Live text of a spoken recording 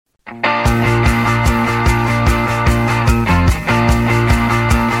Hello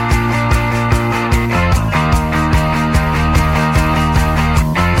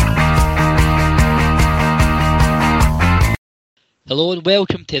and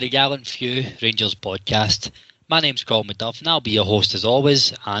welcome to the Gallant Few Rangers podcast. My name's Colin McDuff and I'll be your host as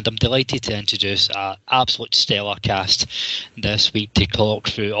always, and I'm delighted to introduce our absolute stellar cast this week to talk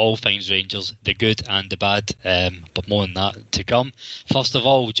through all things Rangers, the good and the bad, but more than that to come. First of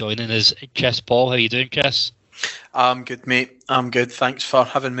all, joining us, Chris Paul. How are you doing, Chris? I'm good, mate. I'm good. Thanks for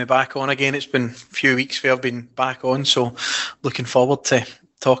having me back on again. It's been a few weeks where I've been back on, so looking forward to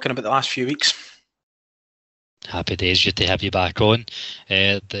talking about the last few weeks. Happy days, good to have you back on.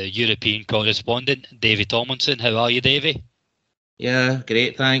 The European correspondent, Davey Tomlinson. How are you, Davey? Yeah,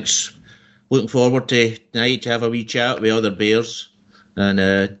 great, thanks. Looking forward to tonight to have a wee chat with other Bears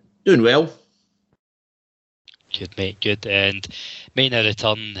and doing well. Good, mate, good. And making a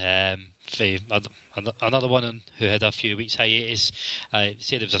return for another one who had a few weeks hiatus. I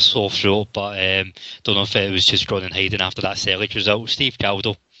said it was a sore throat, but don't know if it was just gone in hiding after that Celtic result. Steve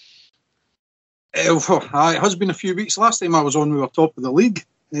Caldo. It has been a few weeks. Last time I was on, we were top of the league.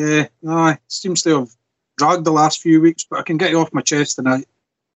 It seems to have dragged the last few weeks, but I can get you off my chest tonight.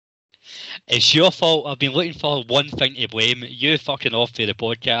 It's your fault. I've been looking for one thing to blame. You fucking off for the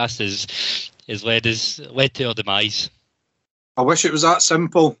podcast has led to our demise. I wish it was that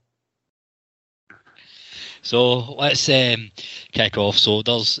simple. So let's kick off. So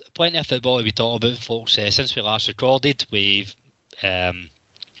there's plenty of football to be talked about, folks. Since we last recorded, we've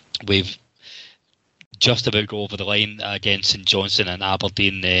just about go over the line against St Johnstone and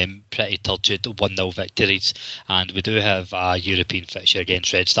Aberdeen, pretty turgid 1-0 victories, and we do have a European fixture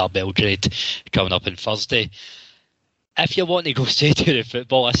against Red Star Belgrade coming up on Thursday. If you want to go straight to the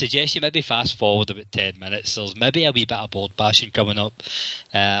football, I suggest you maybe fast forward about 10 minutes. There's maybe a wee bit of board bashing coming up.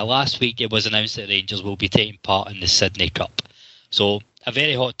 Last week it was announced that Rangers will be taking part in the Sydney Cup. So a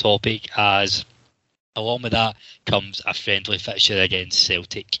very hot topic, as along with that comes a friendly fixture against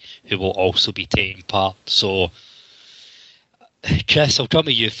Celtic, who will also be taking part. So, Chris, I'll come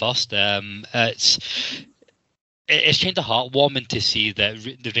to you first. It's kind of heartwarming to see that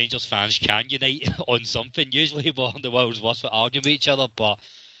the Rangers fans can unite on something. Usually we're the world's worst at arguing with each other, but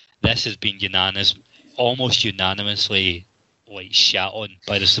this has been almost unanimously shat on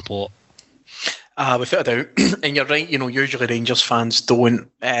by the support. Without a doubt, and you're right. Usually Rangers fans don't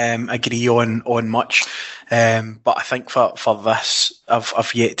agree on much, but I think for this,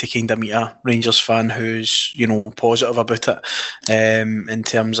 I've yet to kind of meet a Rangers fan who's positive about it. In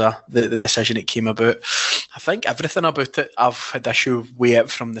terms of the decision it came about, I think everything about it I've had issue with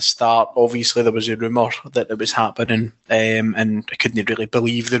it from the start. Obviously, there was a rumour that it was happening, and I couldn't really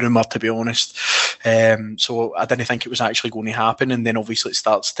believe the rumour, to be honest. So I didn't think it was actually going to happen, and then obviously it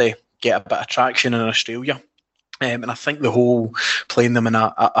starts to get a bit of traction in Australia. And I think the whole playing them in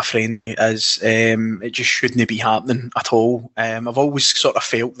a friendly is it just shouldn't be happening at all. I've always sort of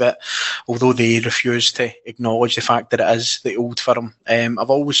felt that although they refuse to acknowledge the fact that it is the Old Firm,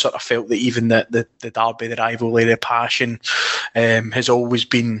 I've always sort of felt that even the derby, the rivalry, the passion has always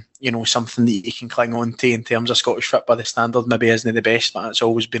been something that you can cling on to in terms of Scottish football. The standard maybe isn't the best, but it's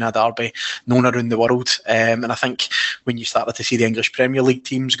always been a derby known around the world. And I think when you started to see the English Premier League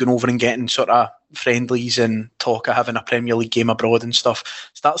teams going over and getting sort of friendlies and talk of having a Premier League game abroad and stuff,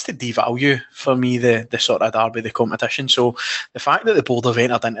 starts to devalue for me the sort of derby, the competition. So the fact that the board have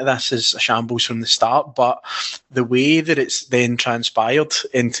entered into this is a shambles from the start, but the way that it's then transpired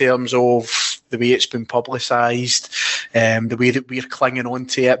in terms of the way it's been publicised, the way that we're clinging on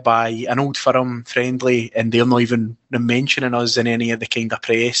to it by an Old Firm friendly, and they're not even mentioning us in any of the kind of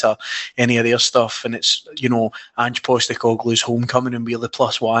press or any of their stuff, and it's Ange Postecoglou's homecoming and we're the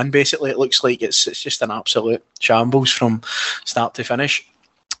 +1. Basically, it looks like it's just an absolute shambles from start to finish.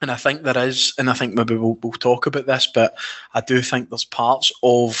 And I think there is, and I think maybe we'll talk about this, but I do think there's parts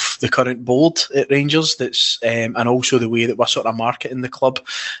of the current board at Rangers that's, and also the way that we're sort of marketing the club,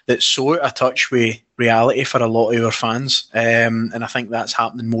 that's so out of touch with reality for a lot of our fans. And I think that's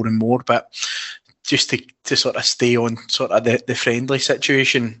happening more and more. But just to sort of stay on sort of the friendly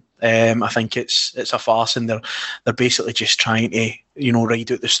situation, I think it's a farce, and they're basically just trying to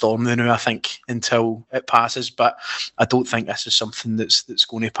ride out the storm now, I think, until it passes. But I don't think this is something that's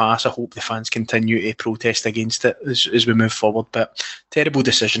going to pass. I hope the fans continue to protest against it as we move forward. But terrible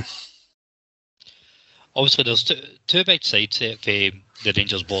decision. Obviously, there's two big sides to it from the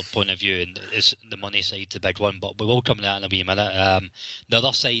Rangers board point of view, and it's the money side, the big one. But we will come to that in a wee minute. The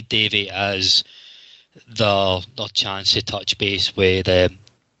other side, Davey, is the chance to touch base with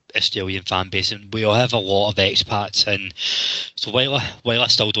Australian fan base, and we all have a lot of expats. And so while I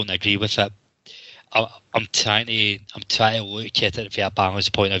still don't agree with it, I'm trying to look at it from a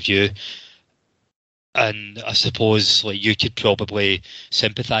balanced point of view. And I suppose like you could probably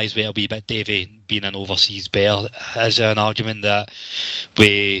sympathise with it a wee bit, Davey, being an overseas bear. Is there an argument that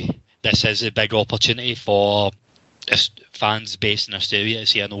this is a big opportunity for fans based in Australia to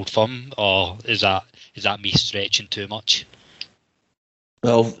see an old firm, or is that me stretching too much?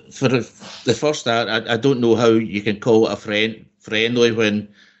 Well, for the first start, I don't know how you can call it a friendly when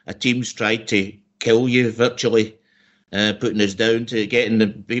a team's tried to kill you virtually, putting us down to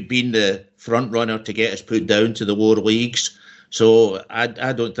being the front runner to get us put down to the lower leagues. So I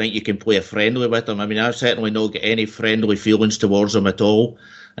don't think you can play a friendly with them. I mean, I've certainly not got any friendly feelings towards them at all,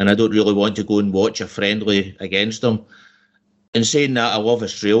 and I don't really want to go and watch a friendly against them. In saying that, I love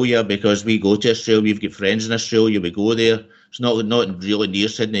Australia because we go to Australia. We've got friends in Australia. We go there. It's not really near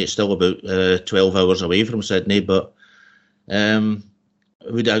Sydney. It's still about 12 hours away from Sydney. But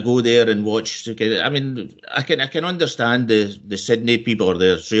would I go there and watch? I mean, I can understand the Sydney people or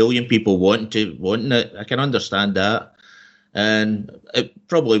the Australian people wanting it. I can understand that, and it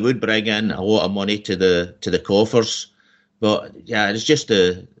probably would bring in a lot of money to the coffers. But yeah, it's just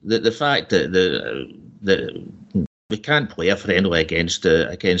the fact that we can't play a friendly against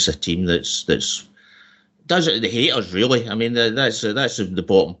a team that's doesn't hate us really. I mean that's the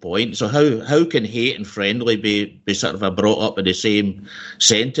bottom point. So how can hate and friendly be sort of brought up in the same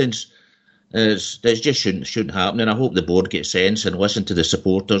sentence? That just shouldn't happen. And I hope the board gets sense and listen to the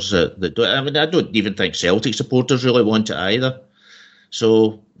supporters that do. I mean, I don't even think Celtic supporters really want it either.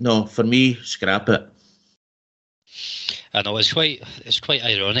 So no, for me, scrap it. I know it's quite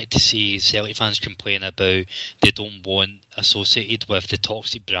ironic to see Celtic fans complain about they don't want associated with the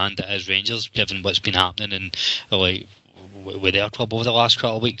toxic brand that is Rangers, given what's been happening in with their club over the last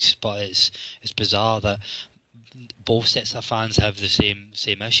couple of weeks. But it's bizarre that both sets of fans have the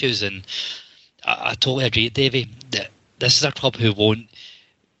same issues, and I totally agree, Davey, that this is a club who won't.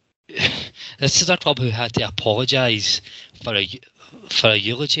 This is a club who had to apologise for a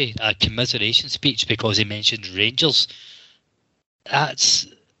eulogy, a commiseration speech because he mentioned Rangers. That's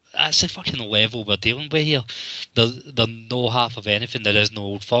the fucking level we're dealing with here. There's no half of anything. There is no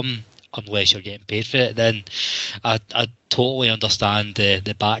old firm unless you're getting paid for it. Then I totally understand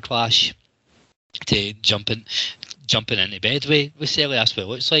the backlash to jumping into bed with Selly. That's what it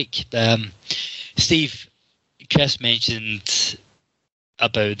looks like. Steve, Chris mentioned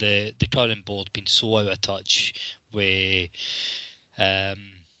about the current board being so out of touch with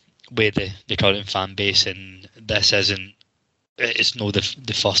the current fan base, and this isn't. It's not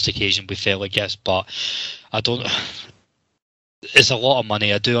the first occasion we felt like this, but I don't. It's a lot of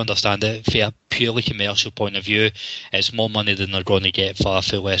money. I do understand it from a purely commercial point of view. It's more money than they're going to get for a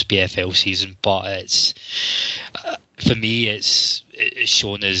full SPFL season, but it's for me, it's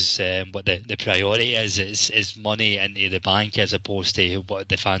shown as what the priority is money into the bank as opposed to what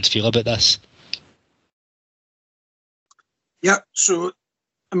the fans feel about this. Yeah, so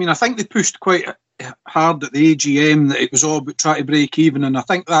I mean, I think they pushed quite hard at the AGM that it was all about trying to break even, and I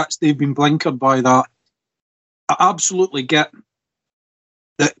think they've been blinkered by that. I absolutely get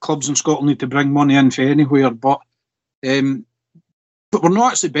that clubs in Scotland need to bring money in for anywhere, but we're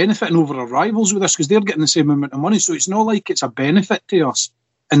not actually benefiting over our rivals with this because they're getting the same amount of money, so it's not like it's a benefit to us,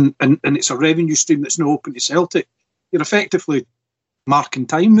 and it's a revenue stream that's not open to Celtic. You're effectively marking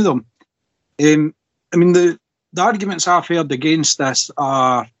time with them. I mean, the arguments I've heard against this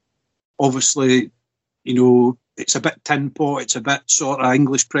are obviously, it's a bit tin pot, it's a bit sort of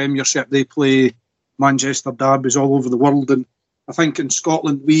English Premiership. They play Manchester derbies all over the world, and I think in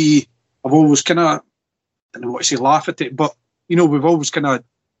Scotland we have always kind of, I don't know what to say, laugh at it, but we've always kind of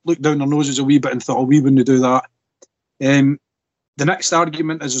looked down our noses a wee bit and thought, oh, we wouldn't do that. The next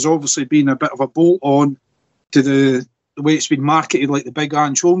argument is obviously been a bit of a bolt on to the way it's been marketed, like the Big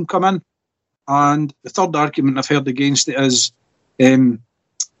Ange Homecoming. And the third argument I've heard against it is, the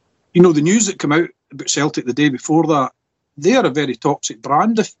news that came out about Celtic the day before that, they are a very toxic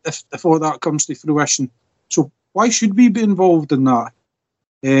brand if all that comes to fruition. So why should we be involved in that?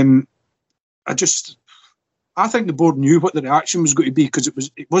 I think the board knew what the reaction was going to be because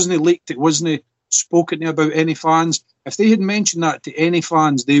it wasn't leaked, it wasn't spoken to about any fans. If they had mentioned that to any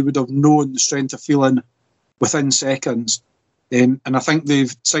fans, they would have known the strength of feeling within seconds. And I think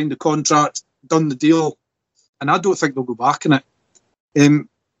they've signed the contract, done the deal, and I don't think they'll go back in it.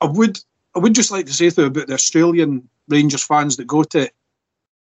 I would just like to say though about the Australian Rangers fans that go to it,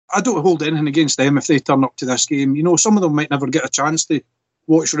 I don't hold anything against them if they turn up to this game. Some of them might never get a chance to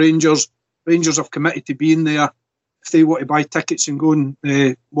watch Rangers. Rangers have committed to being there. if they want to buy tickets and go and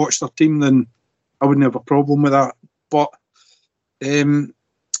watch their team, then I wouldn't have a problem with that. But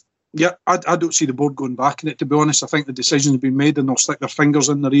yeah, I don't see the board going back in it, to be honest. I think the decision's been made and they'll stick their fingers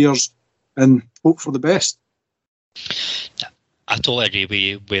in their ears and hope for the best. I totally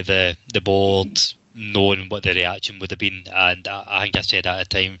agree with the board knowing what the reaction would have been, and I think I said at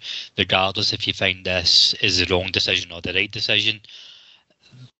the time, regardless if you find this is the wrong decision or the right decision,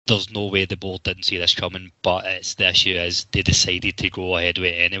 there's no way the board didn't see this coming. But it's the issue is they decided to go ahead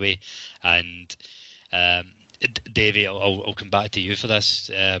with it anyway. And Davey, I'll come back to you for this.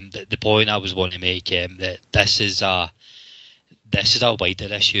 The point I was wanting to make, that this is a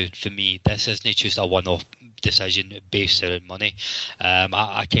wider issue for me. This isn't just a one-off decision based around money.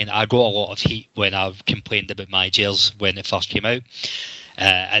 I got a lot of heat when I complained about my jails when it first came out.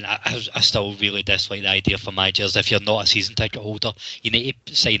 And I still really dislike the idea for my jails. If you're not a season ticket holder, you need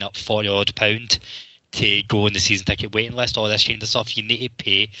to sign up £40 to go on the season ticket waiting list, all this kind of stuff. You need to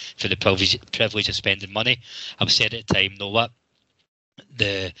pay for the privilege of spending money. I've said at the time, know what?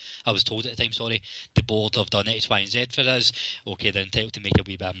 I was told at the time, the board have done X, Y, and Z for us. Okay, they're entitled to make a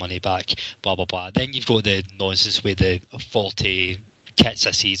wee bit of money back, blah, blah, blah. Then you've got the nonsense with the 40 kits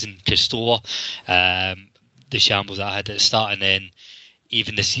a season, Custola, the shambles that I had at the start, and then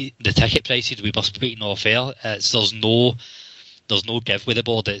even the ticket prices we were splitting off air. There's no give with the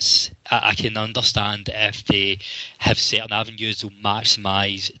board. I can understand if they have certain avenues to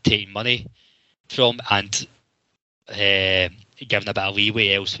maximise taking money from and giving a bit of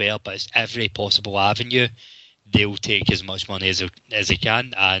leeway elsewhere, but it's every possible avenue they'll take as much money as they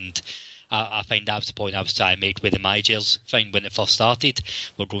can. And I find that's the point I was trying to make with the MyJails thing when it first started.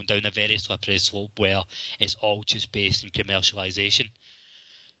 We're going down a very slippery slope where it's all just based on commercialisation.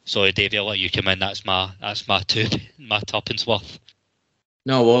 So Davey, I'll let you come in. That's my tuppence worth.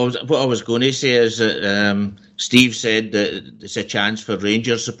 No, what I was going to say is that Steve said that it's a chance for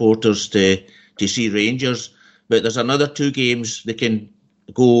Rangers supporters to see Rangers, but there's another 2 games they can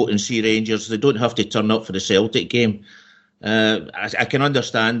go and see Rangers. They don't have to turn up for the Celtic game. I can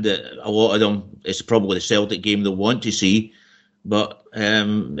understand that a lot of them, it's probably the Celtic game they want to see, but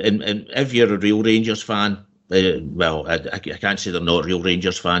and if you're a real Rangers fan, I can't say they're not real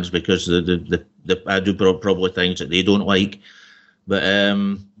Rangers fans because I do probably things that they don't like. But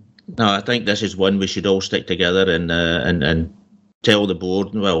no, I think this is one we should all stick together and tell the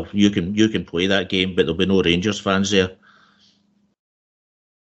board, well, you can play that game, but there'll be no Rangers fans there.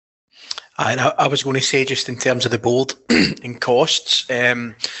 I was going to say, just in terms of the board and costs,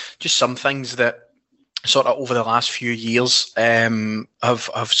 just some things that sort of over the last few years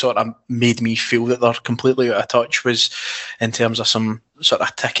have sort of made me feel that they're completely out of touch was in terms of some sort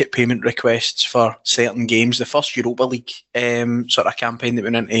of ticket payment requests for certain games. The first Europa League sort of campaign that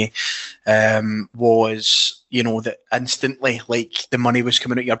went into was, that instantly, like, the money was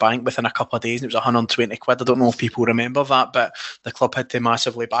coming out of your bank within a couple of days, and it was 120 quid. I don't know if people remember that, but the club had to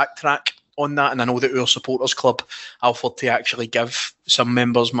massively backtrack on that, and I know that our supporters club offered to actually give some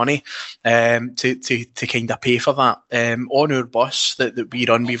members money to kind of pay for that. On our bus that we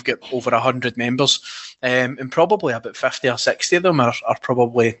run, we've got over 100 members, and probably about 50 or 60 of them are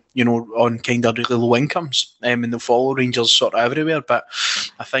probably on kind of really low incomes, and they'll follow Rangers sort of everywhere. But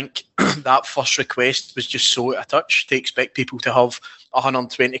I think that first request was just so out of touch to expect people to have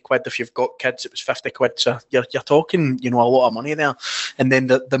 120 quid. If you've got kids, it was 50 quid. So you're talking, a lot of money there. And then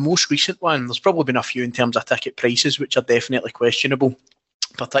the most recent one, there's probably been a few in terms of ticket prices, which are definitely questionable,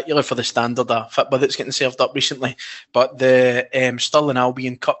 particularly for the standard of football that's getting served up recently. But the Stirling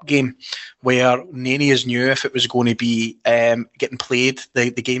Albion Cup game, where Naney is new if it was going to be getting played,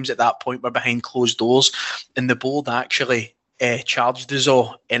 the games at that point were behind closed doors, and the board actually charged us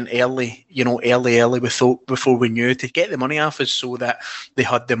all in early before we knew, to get the money off us so that they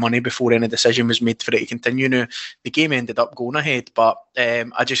had the money before any decision was made for it to continue. Now, the game ended up going ahead, but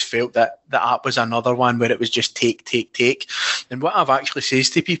I just felt that was another one where it was just take. And what I've actually says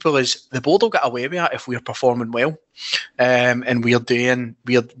to people is the board will get away with it if we're performing well. And we're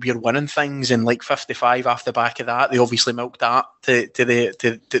winning things, and like 55 off the back of that, they obviously milked that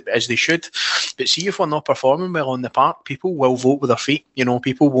to as they should. But see, if we're not performing well on the park, people will vote with their feet.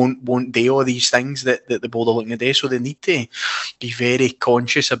 People won't do all these things that the board are looking to do. So they need to be very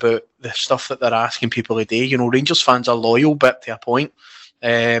conscious about the stuff that they're asking people to do. Rangers fans are loyal, but to a point,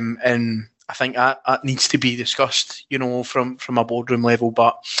 and I think that needs to be discussed, from a boardroom level.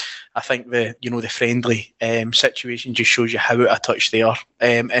 But I think the friendly situation just shows you how out of touch they are.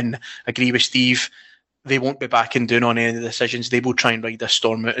 And I agree with Steve. They won't be backing down on any of the decisions. They will try and ride this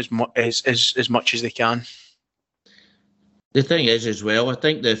storm out as much as they can. The thing is, as well, I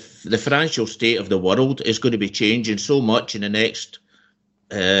think the financial state of the world is going to be changing so much in the next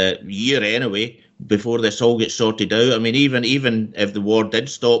year anyway, before this all gets sorted out. I mean, even if the war did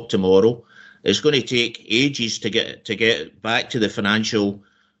stop tomorrow, it's going to take ages to get back to the financial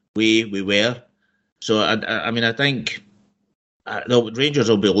way we were. So I mean, I think the Rangers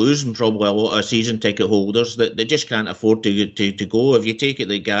will be losing probably a lot of season ticket holders that they just can't afford to go. If you take it,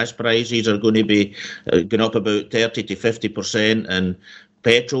 the gas prices are going to be going up about 30 to 50%, and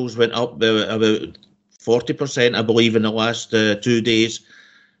petrols went up about 40%, I believe, in the last 2 days.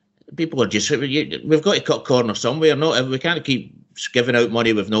 People are just, we've got to cut corners somewhere. We can't keep giving out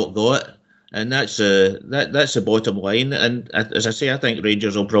money we've not got, and that's the bottom line. And as I say, I think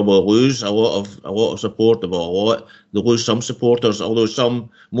Rangers will probably lose a lot of support. They'll lose some supporters, although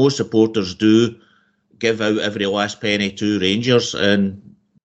most supporters do give out every last penny to Rangers, and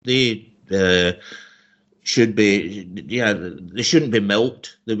they shouldn't be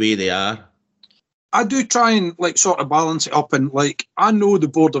milked the way they are. I do try and sort of balance it up, and I know the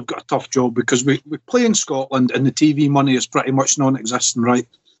board have got a tough job because we play in Scotland and the TV money is pretty much non-existent, right?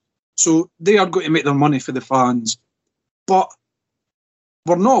 So they are going to make their money for the fans, but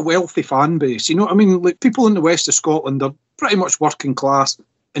we're not a wealthy fan base. You know what I mean? People in the west of Scotland are pretty much working class,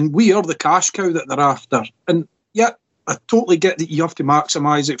 and we are the cash cow that they're after. And yeah, I totally get that you have to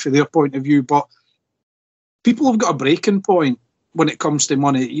maximise it for their point of view, but people have got a breaking point when it comes to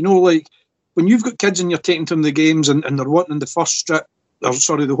money. You know, when you've got kids and you're taking them to the games and they're wanting the first strip,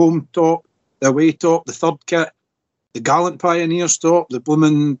 the home top, the away top, the third kit, the Gallant Pioneers top, the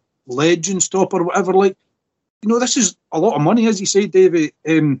blooming Legends top or whatever, this is a lot of money, as you say, Davey.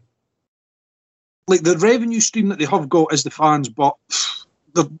 The revenue stream that they have got is the fans, but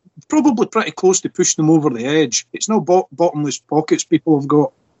they're probably pretty close to pushing them over the edge. It's no bottomless pockets people have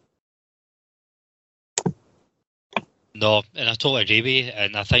got. No, and I totally agree with you,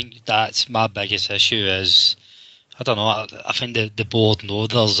 and I think that's my biggest issue is, I don't know, I think the board know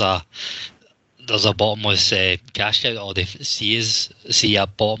there's a bottomless cash cow, or they see a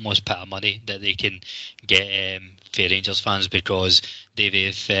bottomless pit of money that they can get for Rangers fans, because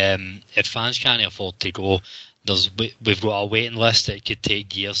if fans can't afford to go, we've got a waiting list that could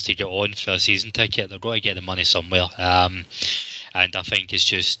take years to get on for a season ticket. They're going to get the money somewhere, and I think it's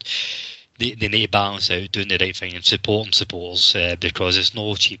just they need to balance out doing the right thing and supporting supporters, because it's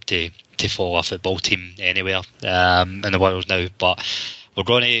no cheap to follow a football team anywhere in the world now. But we're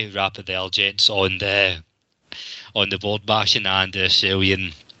going to wrap it there, gents, on the board bashing and the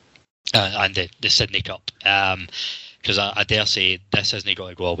Australian and the Sydney Cup, because I dare say this hasn't got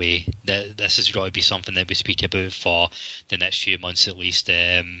to go away. This has got to be something that we speak about for the next few months at least,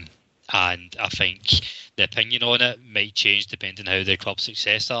 and I think the opinion on it might change depending on how the club's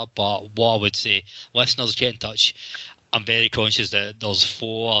success are. But what I would say, listeners, get in touch. I'm very conscious that there's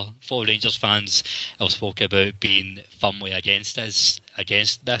four Rangers fans I've spoken about being firmly against this.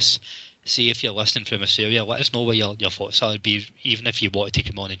 See if you're listening from Australia, let us know what your thoughts are. It'd be, even if you wanted to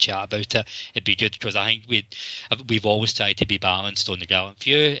come on and chat about it, it'd be good, because I think we've always tried to be balanced on the Gallant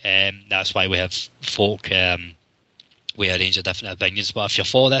view, and that's why we have folk with a range of different opinions. But if you're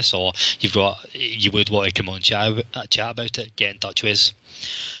for this, or you would want to come on and chat about it, get in touch with us.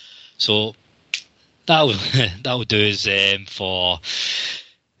 So that'll do us for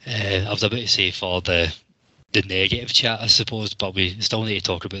I was about to say for the negative chat, I suppose, but we still need to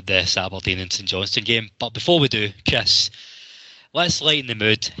talk about this Aberdeen and St Johnstone game. But before we do, Chris, let's lighten the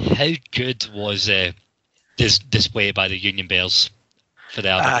mood. How good was this display by the Union Bears for the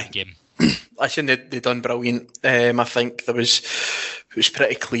Aberdeen game? Listen, they done brilliant. I think it was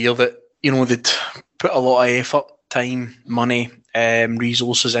pretty clear that they'd put a lot of effort, time, money,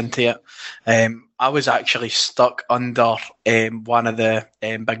 resources into it. I was actually stuck under one of the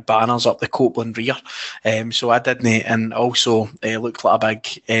big banners up the Copeland rear, so I didn't, and also looked like a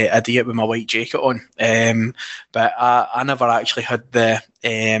big idiot with my white jacket on. But I never actually had the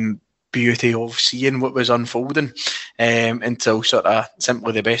beauty of seeing what was unfolding until sort of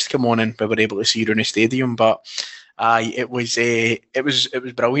Simply the Best come on and we were able to see it in the stadium. But it was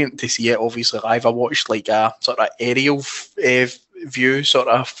brilliant to see it obviously live. I watched like a sort of aerial view sort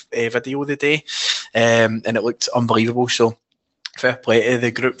of video of the day, and it looked unbelievable. So fair play to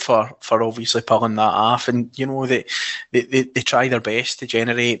the group for obviously pulling that off, and they try their best to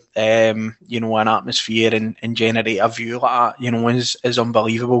generate an atmosphere and generate a view like that is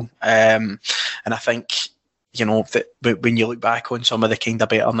unbelievable. And I think you know, that when you look back on some of the kind of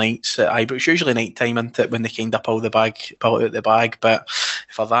better nights at Ibrox, usually night time, isn't it, when they kind of pull it out the bag. But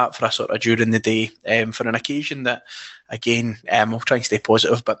for a sort of during the day, for an occasion that, again, I'll try and stay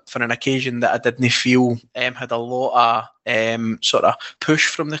positive, but for an occasion that I didn't feel had a lot of sort of push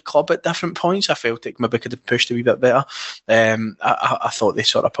from the club at different points, I felt it maybe could have pushed a wee bit better. I thought they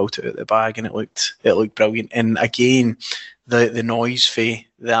sort of pulled it out the bag, and it looked brilliant. And again, the noise for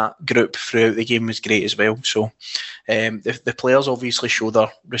that group throughout the game was great as well. So the players obviously show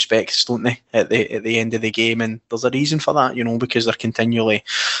their respects, don't they, at the end of the game, and there's a reason for that, you know, because they're continually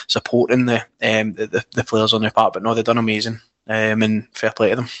supporting the players on their part. But no, they've done amazing, and fair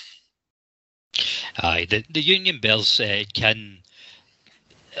play to them. Aye, the Union Bears can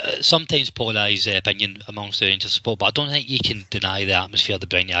sometimes polarise opinion amongst the Rangers support, but I don't think you can deny the atmosphere they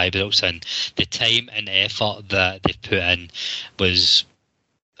bring the Ibrox, and the time and effort that they've put in was,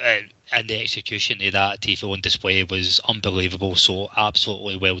 and the execution of that tifo on display was unbelievable. So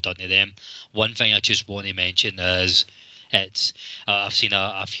absolutely well done to them. One thing I just want to mention is I've seen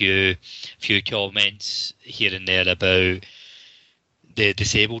a few comments here and there about the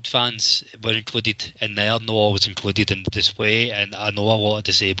disabled fans were included in there. No, I was included in the display, and I know a lot of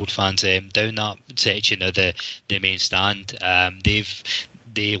disabled fans down that section of the main stand.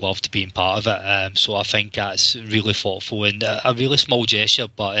 They loved being part of it. So I think that's really thoughtful and a really small gesture,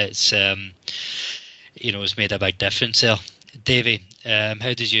 but it's it's made a big difference there. Davey,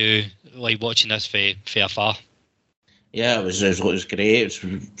 how did you like watching this for afar? Yeah, it was great. It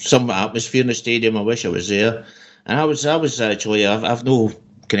was some atmosphere in the stadium. I wish I was there. And I was actually, I've no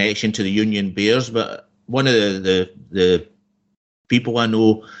connection to the Union Bears, but one of the people I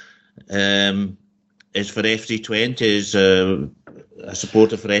know is for FC20, is a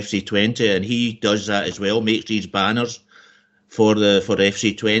supporter for FC20, and he does that as well, makes these banners for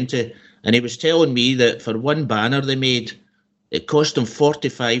FC20. And he was telling me that for one banner they made, it cost them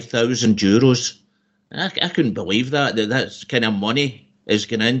 €45,000. I couldn't believe that's kind of money is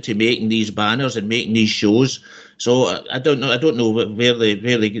going into making these banners and making these shows. So I don't know where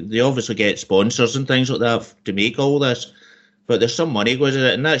they obviously get sponsors and things like that to make all this, but there's some money goes in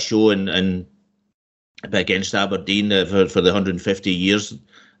it. And that show and against Aberdeen for the 150 years,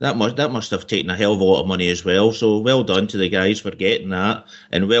 that must have taken a hell of a lot of money as well. So well done to the guys for getting that,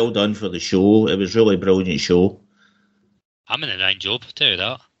 and well done for the show. It was really a brilliant show. I'm in a nine job, tell you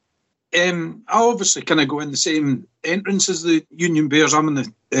that. I obviously kind of go in the same entrance as the Union Bears. I'm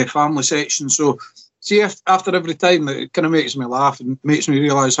in the family section, so see, after every time, it kind of makes me laugh and makes me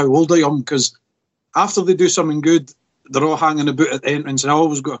realise how old I am, because after they do something good, they're all hanging about at the entrance, and I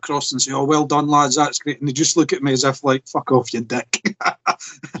always go across and say, "Oh, well done, lads, that's great," and they just look at me as if like, "Fuck off, you dick." And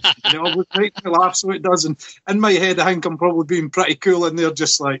it always makes me laugh, so it does. And in my head, I think I'm probably being pretty cool, and they're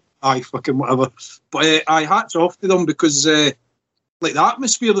just like, "Aye, fucking whatever." But I hats off to them, because like the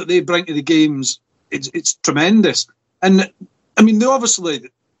atmosphere that they bring to the games, it's tremendous. And I mean,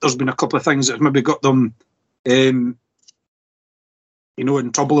 obviously there's been a couple of things that have maybe got them, in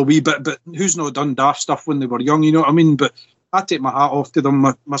trouble a wee bit. But who's not done daft stuff when they were young? You know what I mean? But I take my hat off to them.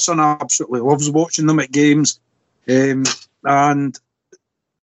 My son absolutely loves watching them at games, and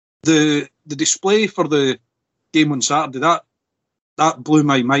the display for the game on Saturday, that blew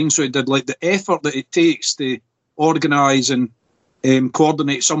my mind. So it did. Like the effort that it takes to organise and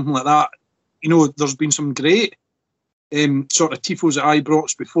coordinate something like that. You know, there's been some great sort of tifos at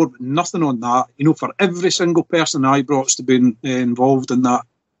Ibrox before, but nothing on that. You know, for every single person at Ibrox to be involved in that.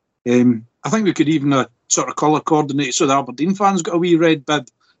 I think we could even sort of colour coordinate so the Aberdeen fans got a wee red bib.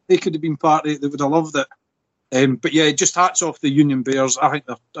 They could have been part of it. They would have loved it. But yeah, just hats off the Union Bears. I think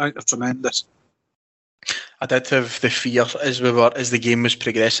they're tremendous. I did have the fear as the game was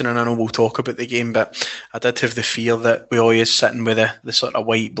progressing, and I know we'll talk about the game, but I did have the fear that we always sitting with the sort of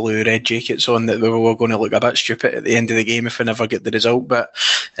white, blue, red jackets on, that we were going to look a bit stupid at the end of the game if we never get the result. But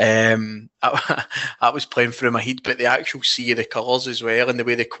I was playing through my head, but the actual sea of the colours as well, and the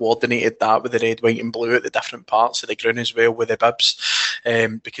way they coordinated that with the red, white and blue at the different parts of the ground as well with the bibs,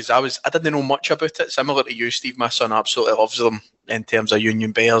 because I didn't know much about it. Similar to you, Steve, my son absolutely loves them in terms of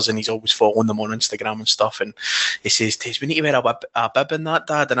Union Bears, and he's always following them on Instagram and stuff, and he says, "We need to wear a bib in that,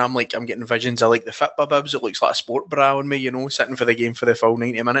 Dad." And I'm like, I'm getting visions. I like the Fitbit bibs. It looks like a sport bra on me, you know, sitting for the game for the full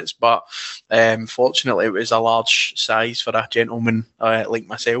 90 minutes. But fortunately, it was a large size for a gentleman like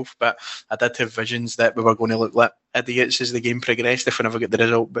myself. But I did have visions that we were going to look like idiots as the game progressed if we never get the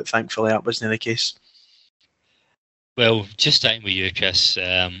result. But thankfully, that wasn't the case. Well, just starting with you, Chris,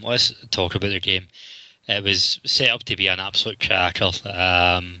 let's talk about the game. It was set up to be an absolute cracker,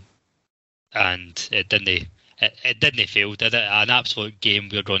 and it it didn't fail, did it? An absolute game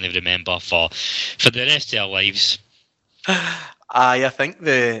we're going to remember for the rest of our lives. I think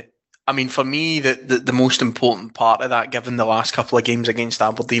for me, the most important part of that, given the last couple of games against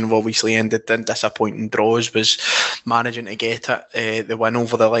Aberdeen have obviously ended in disappointing draws, was managing to get the win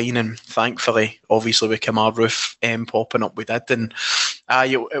over the line. And thankfully, obviously, with Kamar Roof popping up, we did. And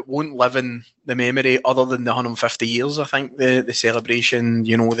it won't live in the memory other than the 150 years, I think, the celebration,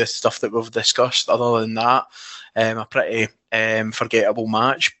 the stuff that we've discussed. Other than that, a pretty forgettable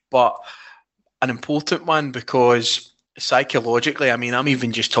match, but an important one because psychologically, I'm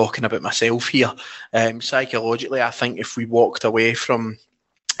even just talking about myself here. Psychologically, I think if we walked away from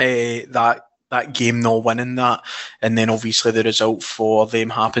that game not winning that, and then obviously the result for them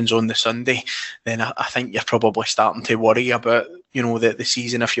happens on the Sunday, then I think you're probably starting to worry about the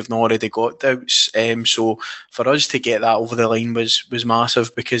season if you've not already got doubts. So for us to get that over the line was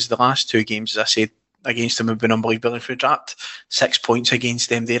massive, because the last two games, as I said, against them have been unbelievable. If we dropped 6 points against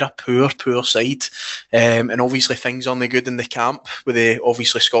them, they're a poor side. And obviously things aren't good in the camp with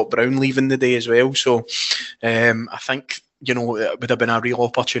obviously Scott Brown leaving the day as well. So I think, it would have been a real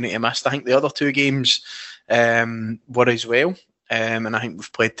opportunity missed. I think the other two games were as well. And I think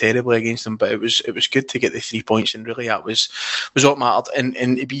we've played terribly against them, but it was good to get the 3 points, and really that was what mattered.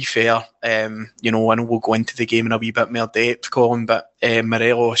 And to be fair, I know we'll go into the game in a wee bit more depth, Colin, but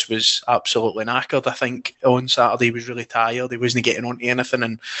Morelos was absolutely knackered. I think on Saturday he was really tired. He wasn't getting onto anything,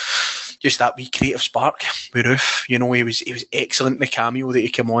 and just that wee creative spark with Roof. He was excellent in the cameo that he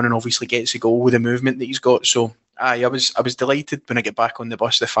came on and obviously gets the goal with the movement that he's got. So I was delighted when I get back on the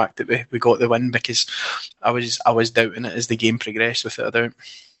bus, the fact that we got the win, because I was doubting it as the game progressed, without a doubt.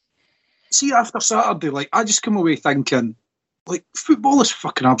 See, after Saturday, I just come away thinking, football is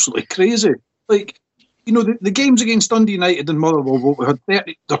fucking absolutely crazy. The games against Dundee United and Motherwell, we had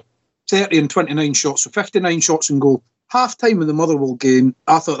 30 and 29 shots, so 59 shots in goal. Half time in the Motherwell game,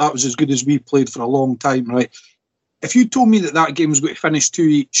 I thought that was as good as we played for a long time, right? If you told me that game was going to finish 2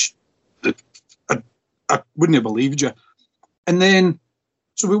 each, I wouldn't have believed you. And then,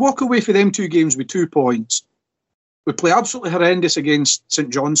 so we walk away for them two games with 2 points. We play absolutely horrendous against St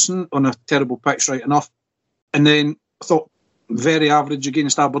Johnstone on a terrible pitch, right enough. And then I thought very average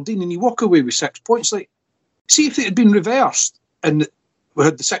against Aberdeen, and you walk away with 6 points. See if it had been reversed and we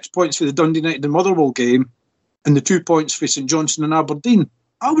had the 6 points for the Dundee United and Motherwell game and the 2 points for St Johnstone and Aberdeen,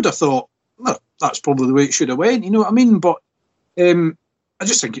 I would have thought, look, that's probably the way it should have went, you know what I mean? But I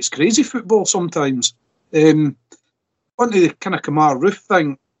just think it's crazy football sometimes. On to the kind of Kamar Roof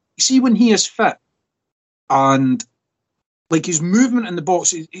thing, you see when he is fit and his movement in the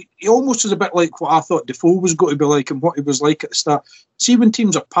box, he almost is a bit like what I thought Defoe was going to be like and what he was like at the start. See when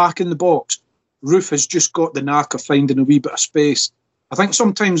teams are packing the box, Roof has just got the knack of finding a wee bit of space. I think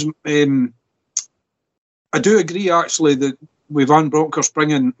sometimes I do agree actually that with Van Bronckhorst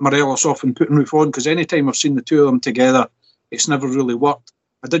bringing Morelos off and putting Roof on, because any time I've seen the two of them together, it's never really worked.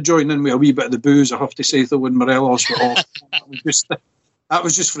 I did join in with a wee bit of the booze, I have to say, though, when Morelos were off. That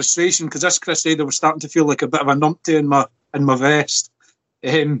was just frustration, because this Crusader was starting to feel like a bit of a numpty in my vest.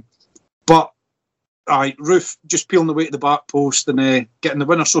 But Roof just peeling away to the back post and getting the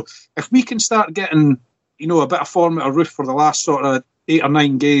winner. So if we can start getting, a bit of form at a Roof for the last sort of 8 or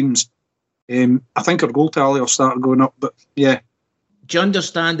 9 games, I think our goal tally will start going up. But yeah. Do you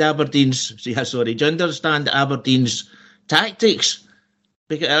understand Aberdeen's tactics?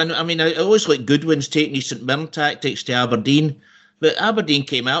 Because I always like Goodwin's taking his St Mirren tactics to Aberdeen, but Aberdeen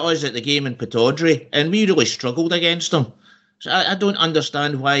came at us at the game in Pittodrie, and we really struggled against them. So I don't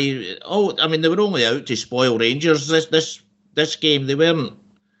understand why. They were only out to spoil Rangers this game. They weren't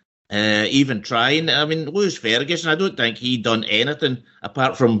even trying. Lewis Ferguson, I don't think he'd done anything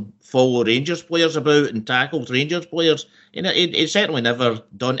apart from follow Rangers players about and tackled Rangers players. He certainly never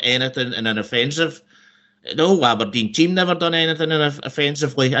done anything in an offensive. The whole Aberdeen team never done anything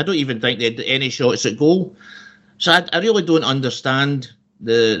offensively. I don't even think they had any shots at goal. So I really don't understand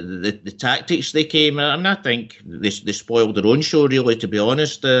the tactics they came. I think they spoiled their own show, really, to be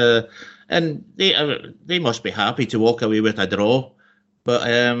honest. And they must be happy to walk away with a draw. But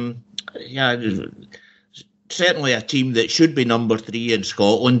certainly a team that should be number 3 in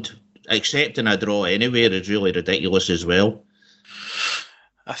Scotland, accepting a draw anywhere is really ridiculous as well.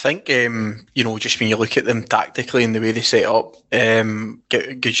 I think, just when you look at them tactically and the way they set up,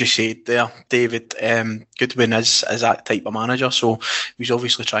 good you said there, David, Goodwin is that type of manager, so he's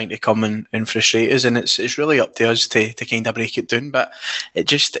obviously trying to come and frustrate us, and it's really up to us to kind of break it down, but it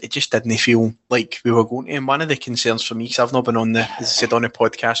just didn't feel like we were going to. And one of the concerns for me, because I've not been on the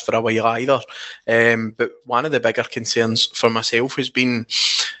podcast for a while either, but one of the bigger concerns for myself has been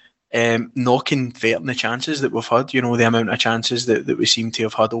not converting the chances that we've had. You know, the amount of chances that we seem to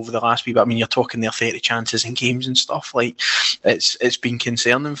have had over the last week. I mean, you're talking there 30 chances in games and stuff. Like, it's been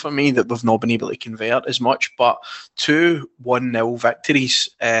concerning for me that we've not been able to convert as much. But 2 1-0 victories,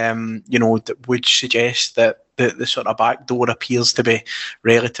 you know, that would suggest that the sort of back door appears to be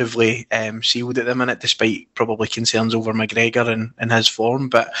relatively sealed at the minute, despite probably concerns over McGregor and his form.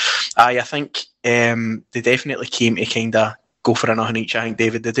 But I think they definitely came to kind of go for a nothing each. I think,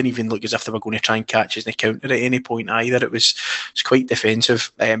 David, they didn't even look as if they were going to try and catch us in the counter at any point either. It was quite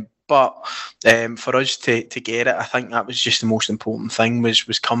defensive. But for us to get it, I think that was just the most important thing,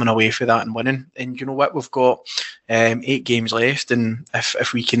 was coming away for that and winning. And you know what? We've got 8 games left, and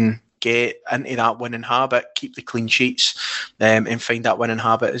if we can get into that winning habit, keep the clean sheets, and find that winning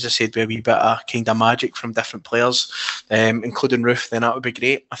habit, as I said, with a wee bit of kind of magic from different players, including Roof, then that would be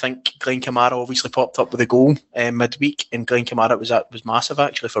great. I think Glenn Kamara obviously popped up with a goal midweek, and Glenn Kamara was massive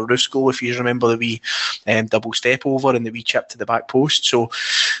actually for Roof's goal, if you remember the wee double step over and the wee chip to the back post. So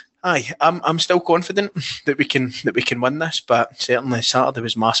aye, I'm still confident that we can win this, but certainly Saturday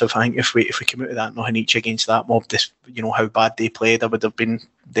was massive. I think if we come out of that nothing each against that mob, this, you know, how bad they played, I would have been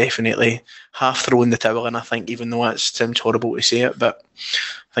definitely half throwing the towel in, I think, even though it sounds horrible to say it, but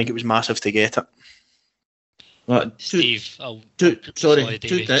I think it was massive to get it. Well, Steve, sorry,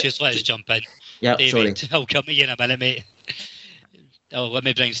 David, just let us jump in. Yeah, David, sorry. I'll come to you in a minute, mate. Let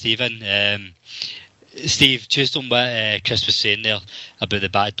me bring Steve in. Steve, just on what Chris was saying there about the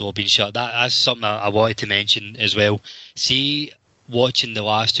back door being shut, that's something I wanted to mention as well. See, watching the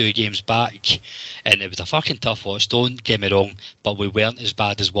last 2 games back, and it was a fucking tough watch, don't get me wrong, but we weren't as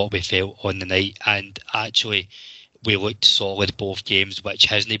bad as what we felt on the night, and actually we looked solid both games, which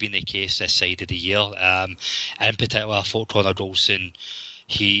hasn't been the case this side of the year. In particular, I thought Conor Golson,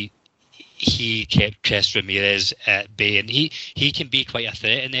 he kept Chris Ramirez at bay, and he can be quite a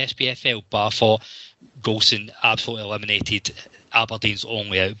threat in the SPFL, but I thought Golson absolutely eliminated Aberdeen's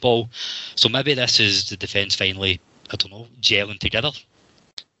only out ball. So maybe this is the defence finally, I don't know, gelling together.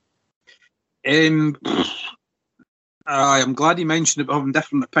 I'm glad you mentioned about having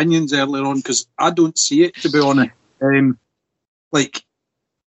different opinions earlier on, because I don't see it, to be honest. Like,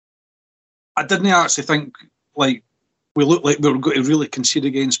 I didn't actually think like we looked like we were going to really concede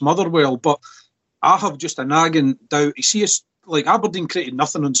against Motherwell, but I have just a nagging doubt. You see, us like Aberdeen created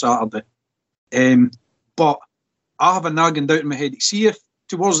nothing on Saturday, but I have a nagging doubt in my head. You see, if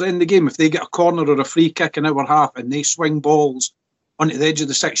towards the end of the game, if they get a corner or a free kick in our half and they swing balls onto the edge of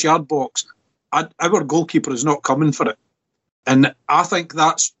the 6-yard box, our goalkeeper is not coming for it. And I think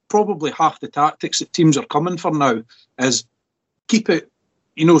that's probably half the tactics that teams are coming for now, is keep it,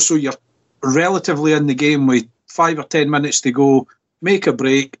 you know, so you're relatively in the game with 5 or 10 minutes to go, make a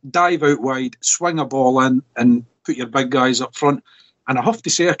break, dive out wide, swing a ball in and put your big guys up front. And I have to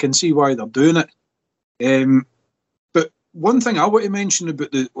say, I can see why they're doing it. But one thing I want to mention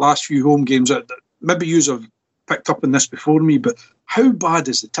about the last few home games, that maybe you have picked up on this before me, but how bad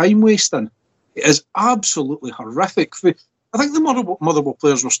is the time wasting? It is absolutely horrific. I think the Motherwell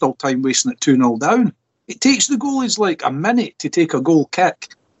players were still time wasting at 2-0 down. It takes the goalies like a minute to take a goal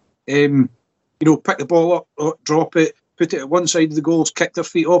kick. You know, pick the ball up, drop it, put it at one side of the goals, kick their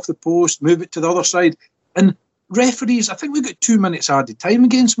feet off the post, move it to the other side. And referees, I think we got 2 minutes added time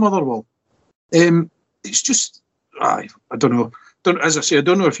against Motherwell. It's just, I don't know. As I say, I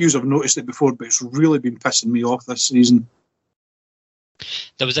don't know if you have noticed it before, but it's really been pissing me off this season.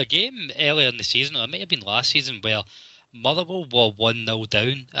 There was a game earlier in the season, or it might have been last season, where Motherwell were 1-0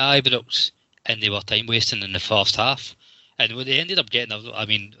 down at Ibrox, and they were time wasting in the first half. And when they ended up getting, I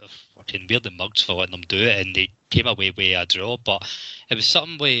mean, fucking weird the mugs for letting them do it, and they came away with a draw. But it was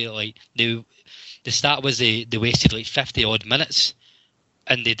something where, like, the start was they wasted like 50 odd minutes,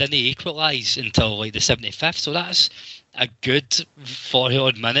 and they didn't equalise until like the 75th. So that's a good 40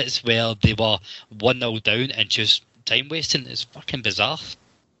 odd minutes where they were 1-0 down and just time wasting. It's fucking bizarre.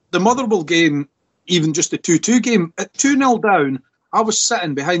 The Motherwell game, even just the 2-2 game, at 2-0 down, I was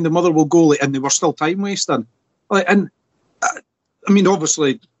sitting behind the Motherwell goalie and they were still time wasting. Like, and I mean,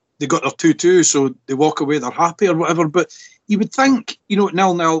 obviously they got their 2-2, so they walk away, they're happy or whatever. But you would think, you know,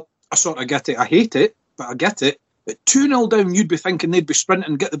 0-0, I sort of get it. I hate it, but I get it. At 2-0 down, you'd be thinking they'd be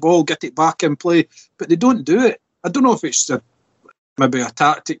sprinting, get the ball, get it back in play, but they don't do it. I don't know if it's maybe a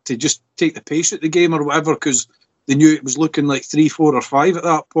tactic to just take the pace at the game or whatever, because they knew it was looking like 3, 4 or 5 at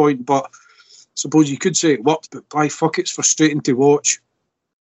that point. But I suppose you could say it worked, but by fuck, it's frustrating to watch.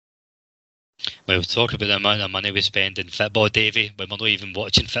 We'll talk about the amount of money we spend in football, Davey, when we're not even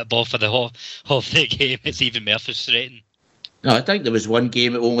watching football for the whole of the game. It's even more frustrating. No, I think there was one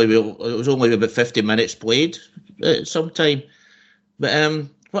game, it was only about 50 minutes played at some time. But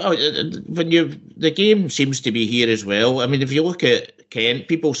Well, the game seems to be here as well. I mean, if you look at Kent,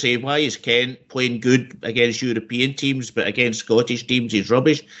 people say, why is Kent playing good against European teams, but against Scottish teams he's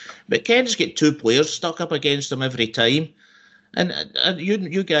rubbish? But Kent's got 2 players stuck up against him every time. And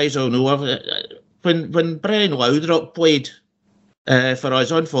you guys all know, when Brian Laudrup played for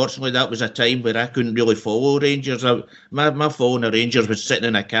us, unfortunately, that was a time where I couldn't really follow Rangers. My following the Rangers was sitting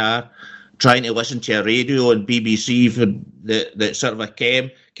in a car, trying to listen to a radio on BBC that sort of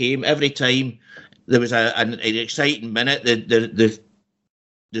came every time there was an exciting minute. The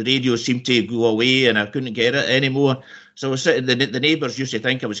radio seemed to go away, and I couldn't get it anymore. So I was sitting. The neighbours used to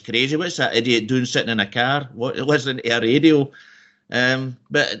think I was crazy. What's that idiot doing sitting in a car, listening to a radio?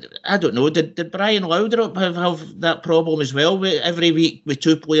 But I don't know. Did Brian Laudrup have that problem as well every week with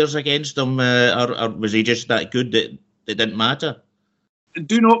 2 players against him, or was he just that good that it didn't matter?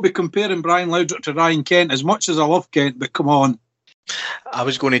 Do not be comparing Brian Laudrup to Ryan Kent. As much as I love Kent, but come on. I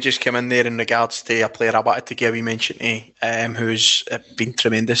was going to just come in there in regards to a player I wanted to give a mention to, who's been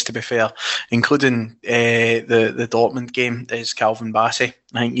tremendous, to be fair, including the Dortmund game, is Calvin Bassey.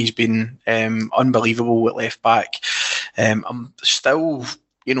 I think he's been unbelievable at left back. I'm still,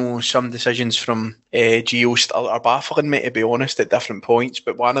 some decisions from Gio are baffling me, to be honest, at different points,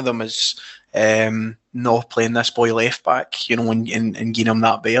 but one of them is not playing this boy left back, and giving him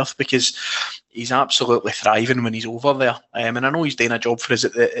that berth, because he's absolutely thriving when he's over there. And I know he's doing a job for us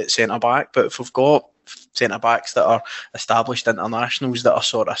at centre back, but if we've got centre backs that are established internationals that are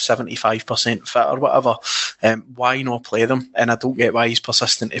sort of 75% fit or whatever, why not play them? And I don't get why he's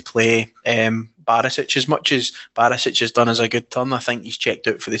persistent to play Barisic. As much as Barisic has done as a good turn, I think he's checked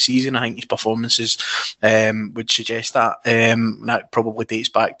out for the season. I think his performances would suggest that. That probably dates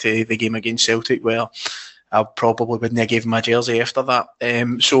back to the game against Celtic, where I probably wouldn't have given my jersey after that.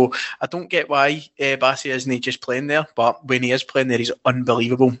 So I don't get why Bassey isn't just playing there, but when he is playing there, he's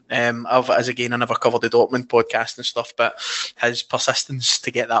unbelievable. I never covered the Dortmund podcast and stuff, but his persistence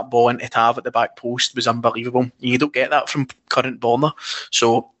to get that ball into Tav at the back post was unbelievable. You don't get that from current Borna.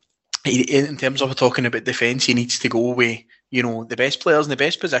 So in terms of talking about defence, he needs to go away. The best players in the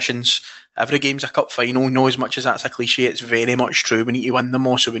best positions. Every game's a cup final. As much as that's a cliche, it's very much true. We need to win them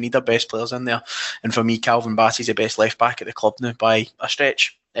all, so we need our best players in there. And for me, Calvin Bassey's the best left back at the club now by a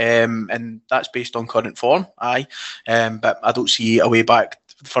stretch. And that's based on current form, aye. But I don't see a way back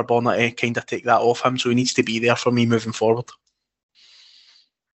for Borna to kind of take that off him, so he needs to be there for me moving forward.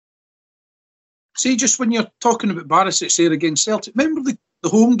 See, just when you're talking about Barisic there against Celtic, remember the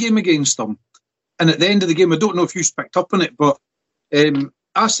home game against them? And at the end of the game, I don't know if you picked up on it, but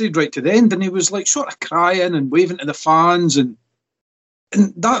I stayed right to the end, and he was like sort of crying and waving to the fans, and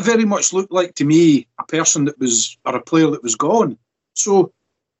that very much looked like to me a person that was, or a player that was gone. So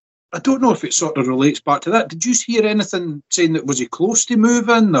I don't know if it sort of relates back to that. Did you hear anything saying that was he close to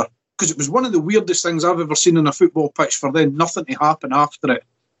moving, or because it was one of the weirdest things I've ever seen on a football pitch for then nothing to happen after it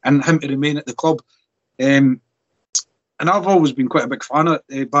and him to remain at the club. And I've always been quite a big fan of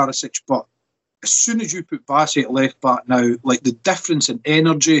Barisic, but as soon as you put Bassey at left back now, like the difference in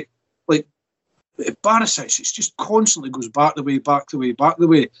energy, like Barisic, it just constantly goes back the way.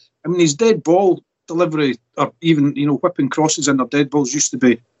 I mean, his dead ball delivery, or even, whipping crosses in their dead balls used to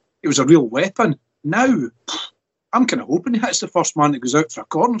be, it was a real weapon. Now, I'm kind of hoping he hits the first man that goes out for a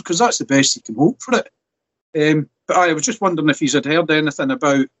corner, because that's the best he can hope for it. But I was just wondering if he's had heard anything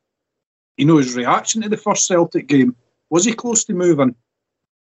about, his reaction to the first Celtic game. Was he close to moving?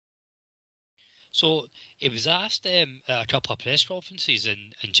 So he was asked at a couple of press conferences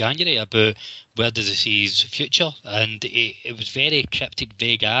in January about where does he see his future, and it was very cryptic,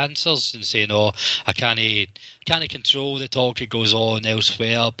 vague answers, and saying, I can't control the talk that goes on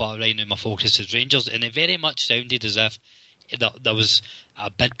elsewhere, but right now my focus is Rangers. And it very much sounded as if there was a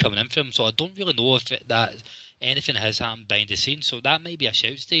bid coming in for him. So I don't really know if that anything has happened behind the scenes. So that might be a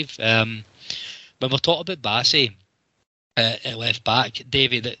shout, Steve. When we're talking about Bassey at left back,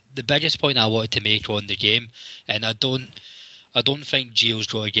 Davey, the biggest point I wanted to make on the game, and I don't think Gio's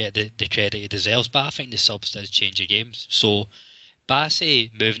going to get the credit he deserves, but I think the subs does change the games. So Bassey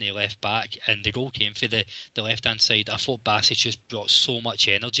moving to left back, and the goal came for the left hand side. I thought Bassey just brought so much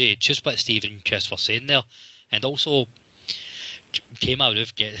energy, just what Steve and Chris were saying there, and also came out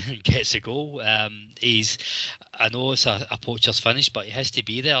of gets a goal. I know it's a poacher's finish, but he has to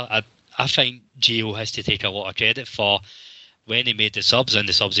be there. I think Gio has to take a lot of credit for when he made the subs, and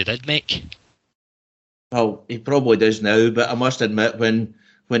the subs he did make. Well, he probably does now, but I must admit, when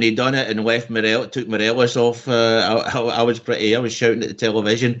he done it and took Morelos off, I was shouting at the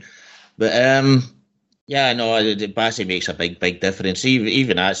television. But Bassey makes a big difference.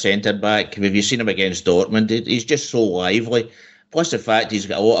 Even at centre back, have you seen him against Dortmund? He's just so lively. plus the fact he's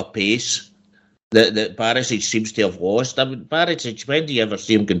got a lot of pace that Barisic seems to have lost. I mean, Barisic, when do you ever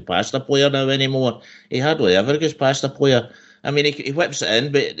see him going past a player now anymore? He hardly ever goes past a player. I mean, he whips it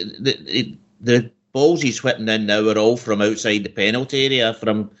in, but the balls he's whipping in now are all from outside the penalty area,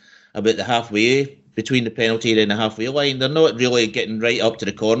 from about the halfway, between the penalty area and the halfway line. They're not really getting right up to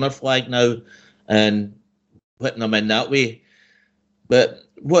the corner flag now and whipping them in that way. But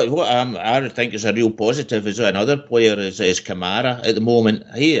what I think is a real positive is another player is Kamara at the moment.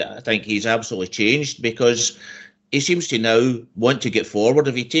 I think he's absolutely changed because he seems to now want to get forward.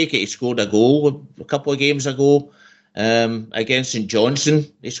 If you take it, he scored a goal a couple of games ago against St Johnstone.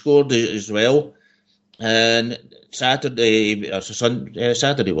 He scored as well. And Saturday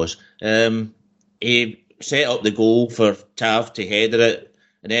was. He set up the goal for Tav to header it,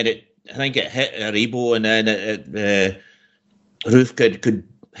 and then I think it hit Aribo, and then Roof could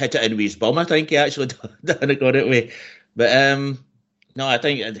hit it in with his bum. I think he actually got it with. But no, I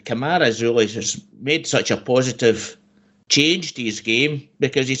think Kamara has really just made such a positive change to his game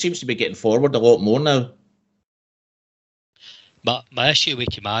because he seems to be getting forward a lot more now. But my issue with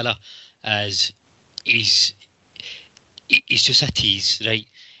Kamara is he's just a tease, right?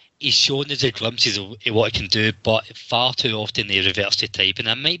 He's shown us a glimpses of what he can do, but far too often he reverts to type, and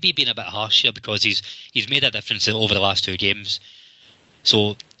it might be being a bit harsh here because he's made a difference over the last two games.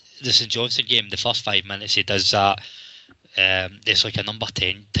 So the St Johnstone game, the first 5 minutes he does that, it's like a number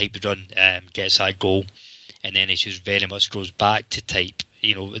 10 type of run, gets that goal, and then he just very much goes back to type.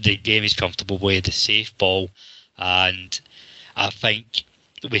 You know, the game is comfortable with the safe ball, and I think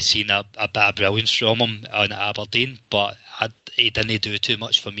we've seen a bit of brilliance from him on Aberdeen, but he didn't do too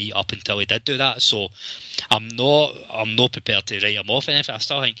much for me up until he did do that. So I'm not prepared to write him off anything. I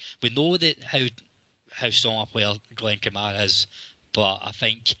still think we know that how strong a player Glenn Kamara is, but I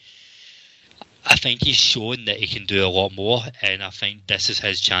think he's shown that he can do a lot more, and I think this is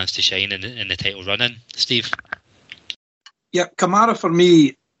his chance to shine in the title running. Steve? Yeah, Kamara for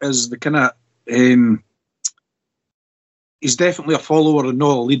me is the kind of he's definitely a follower and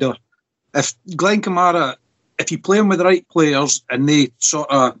not a leader. If Glenn Kamara, if you play him with the right players and they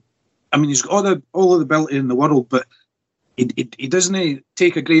sort of, I mean, he's got all of the ability in the world, but he doesn't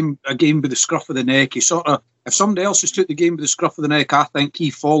take a game by the scruff of the neck. He sort of, if somebody else has took the game by the scruff of the neck, I think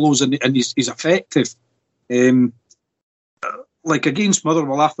he follows and he's effective. Like against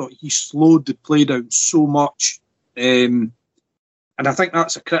Motherwell, I thought he slowed the play down so much, and I think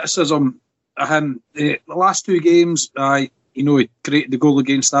that's a criticism of him. The last two games, he created the goal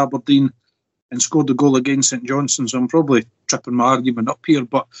against Aberdeen and scored the goal against St Johnstone, so I'm probably tripping my argument up here.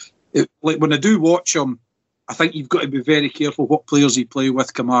 But when I do watch him, I think you've got to be very careful what players you play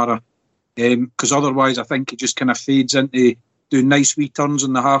with, Kamara, because otherwise I think he just kind of fades into doing nice wee turns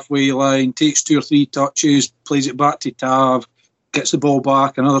on the halfway line, takes 2 or 3 touches, plays it back to Tav, gets the ball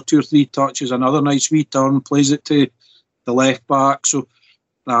back, another 2 or 3 touches, another nice wee turn, plays it to the left back. So,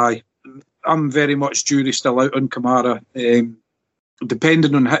 I'm very much jury still out on Kamara,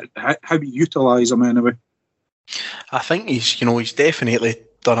 depending on how you utilise him anyway. I think he's definitely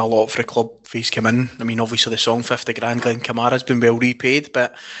done a lot for the club if he's come in. I mean, obviously the song 50 grand Glenn Kamara's been well repaid,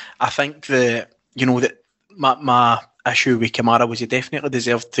 but I think that my issue with Kamara was he definitely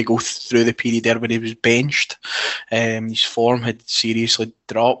deserved to go through the period there when he was benched. His form had seriously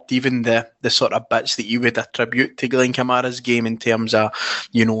dropped. Even the sort of bits that you would attribute to Glenn Kamara's game in terms of,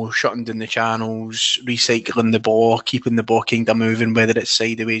 shutting down the channels, recycling the ball, keeping the ball kind of moving, whether it's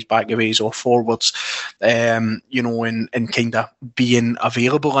sideways, backaways or forwards, and kind of being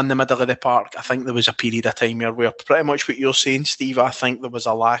available in the middle of the park. I think there was a period of time where pretty much what you're saying, Steve, I think there was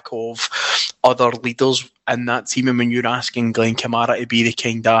a lack of other leaders in that team, and when you're asking Glenn Kamara to be the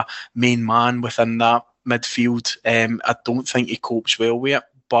kind of main man within that midfield, I don't think he copes well with it.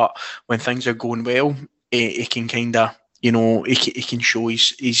 But when things are going well, he can kind of, he can show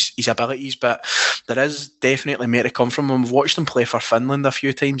his abilities. But there is definitely more to come from him. I've watched him play for Finland a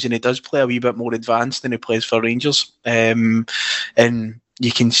few times, and he does play a wee bit more advanced than he plays for Rangers. And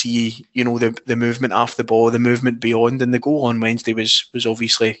you can see, the movement off the ball, the movement beyond, and the goal on Wednesday was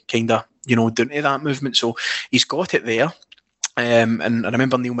obviously kind of, down to that movement. So he's got it there. And I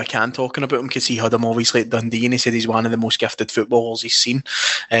remember Neil McCann talking about him because he had him obviously at Dundee, and he said he's one of the most gifted footballers he's seen.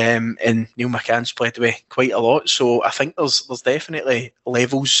 And Neil McCann's played with quite a lot, so I think there's definitely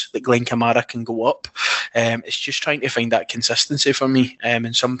levels that Glenn Kamara can go up. It's just trying to find that consistency for me.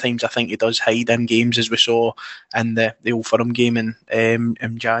 And sometimes I think he does hide in games, as we saw in the Old Firm game in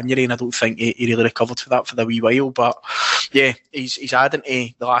January, and I don't think he really recovered for that for the wee while. But yeah, he's adding to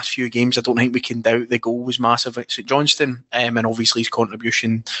the last few games. I don't think we can doubt the goal was massive at St Johnstone. And and obviously his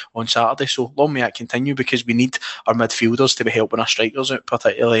contribution on Saturday. So long may that continue, because we need our midfielders to be helping our strikers out,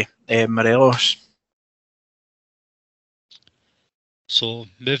 particularly Morelos. So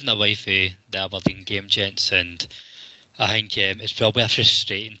moving away from the Aberdeen game, gents, and I think it's probably a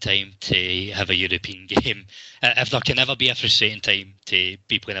frustrating time to have a European game. If there can ever be a frustrating time to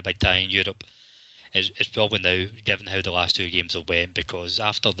be playing a big tie in Europe, it's probably now, given how the last two games have went, because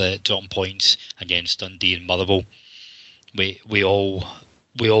after the dropping points against Dundee and Motherwell, we all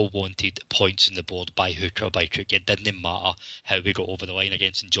wanted points on the board by hook or by crook. It didn't matter how we got over the line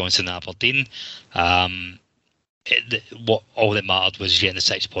against St Johnstone and Aberdeen. What all that mattered was getting the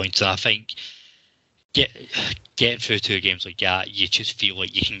 6 points, and I think getting through two games like that, you just feel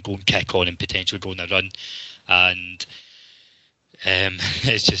like you can go and kick on and potentially go on a run, and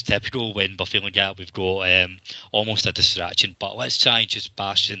it's just typical when we're feeling like that. We've got almost a distraction, but let's try and just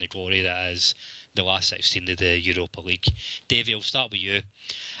bask in the glory that is the last 16 of the Europa League. Davey, I'll start with you.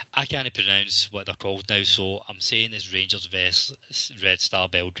 I can't pronounce what they're called now, so I'm saying it's Rangers vs Red Star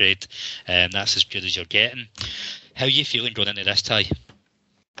Belgrade. That's as good as you're getting. How are you feeling going into this tie?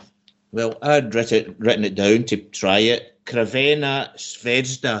 Well, I'd written it down to try it. Crvena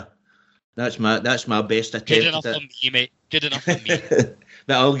Zvezda. That's my best attempt. Good enough for me, mate. Good enough for me.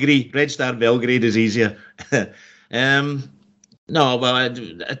 But I'll agree. Red Star Belgrade is easier. No, well, I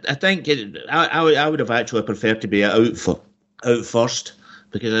think I would have actually preferred to be out first,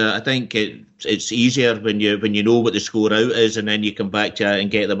 because I think it's easier when you know what the score out is, and then you come back to it and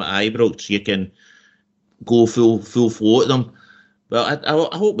get them at Ibrox. You can go full flow at them. But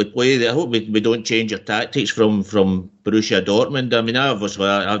I hope we play. I hope we don't change our tactics from Borussia Dortmund. I mean, obviously,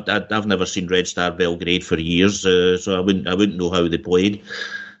 I've never seen Red Star Belgrade for years, so I wouldn't know how they played,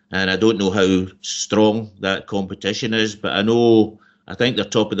 and I don't know how strong that competition is. But I think they're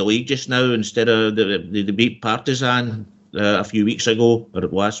top of the league just now. Instead of they beat Partizan a few weeks ago or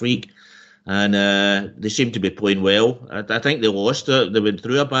last week, and they seem to be playing well. I think they lost. They went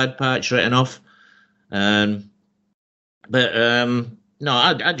through a bad patch right enough. But no,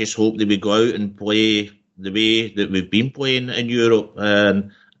 I just hope that we go out and play the way that we've been playing in Europe.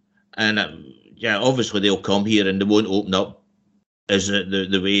 And obviously they'll come here and they won't open up as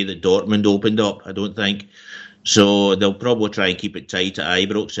the way that Dortmund opened up, I don't think. So they'll probably try and keep it tight at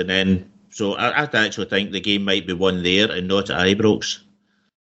Ibrox. And then, so I actually think the game might be won there and not at Ibrox.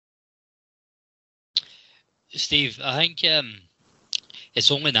 Steve, I think it's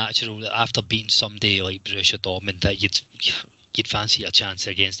only natural that after beating somebody like Borussia Dortmund that you'd fancy a chance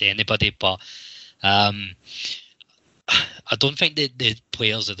against anybody, but I don't think that the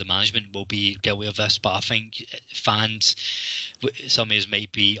players or the management will be guilty of this, but I think fans, some of us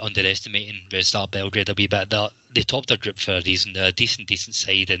might be underestimating Red Star Belgrade a wee bit. They topped their group for a reason. They're a decent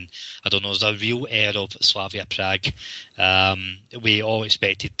side, and I don't know, there's a real air of Slavia Prague. We all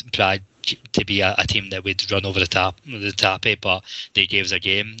expected Prague to be a team that would run over the tappy, but they gave us a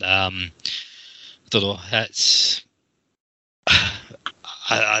game. I don't know.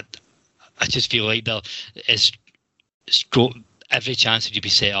 I just feel like it's got every chance that you'd be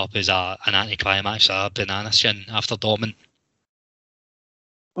set up as an anticlimax, a banana skin after Dortmund.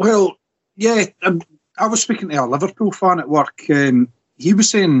 Well, yeah, I was speaking to a Liverpool fan at work. He was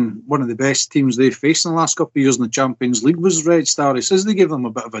saying one of the best teams they've faced in the last couple of years in the Champions League was Red Star. He says they gave them a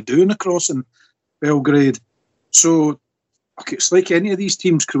bit of a doing across in Belgrade. So it's like any of these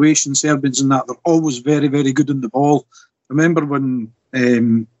teams, Croatians, Serbians and that, they're always very, very good on the ball. Remember when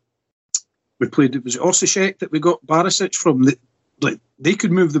we played, it was Osijek that we got Barisic from. They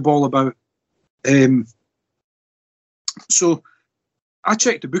could move the ball about. So I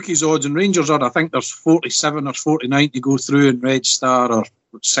checked the bookies odds, and Rangers are, I think there's 47 or 49 to go through, and Red Star are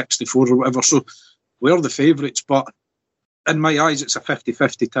 64 or whatever. So we're the favourites, but in my eyes, it's a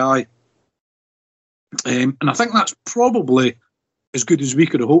 50-50 tie. And I think that's probably as good as we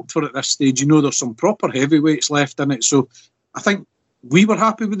could have hoped for at this stage. You know, there's some proper heavyweights left in it. So I think we were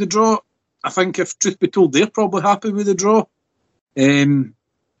happy with the draw. I think, if truth be told, they're probably happy with the draw. And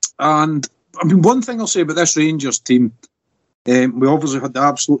I mean, one thing I'll say about this Rangers team, we obviously had the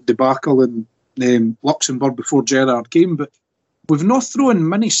absolute debacle in Luxembourg before Gerrard came, but we've not thrown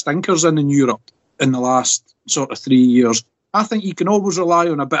many stinkers in Europe in the last sort of 3 years. I think you can always rely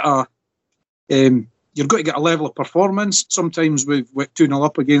on a bit of... you've got to get a level of performance. Sometimes we've went 2-0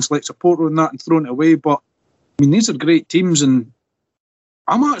 up against like Porto and that and thrown it away, but I mean, these are great teams, and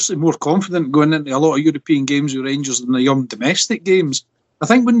I'm actually more confident going into a lot of European games with Rangers than the young domestic games. I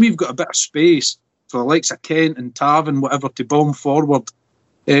think when we've got a bit of space for the likes of Kent and Tav and whatever to bomb forward,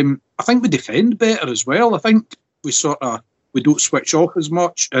 I think we defend better as well. I think we don't switch off as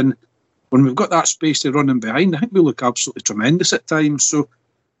much, and when we've got that space to run in behind, I think we look absolutely tremendous at times. So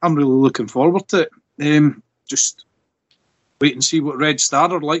I'm really looking forward to it. Just wait and see what Red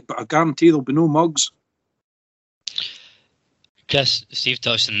Star are like, but I guarantee there'll be no mugs. Chris, Steve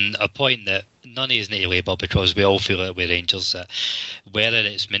touched on a point that none of us need to labour, because we all feel it with Rangers, that whether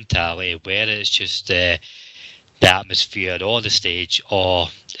it's mentality, whether it's just the atmosphere or the stage, or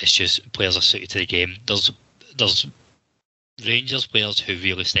it's just players are suited to the game, there's Rangers players who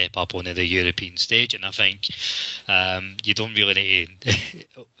really step up onto the European stage, and I think you don't really need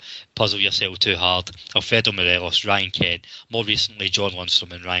to puzzle yourself too hard. Alfredo Morelos, Ryan Kent, more recently John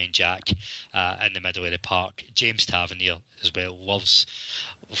Lundstrom and Ryan Jack in the middle of the park. James Tavernier as well loves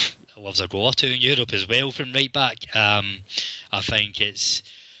a goal or two in Europe as well from right back. I think it's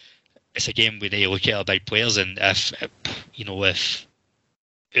a game where they look at our big players, and if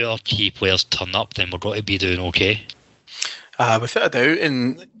our key players turn up, then we're going to be doing okay. Without a doubt,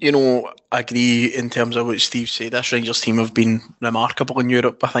 and I agree in terms of what Steve said. This Rangers team have been remarkable in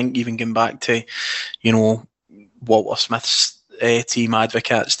Europe. I think even going back to, Walter Smith's team,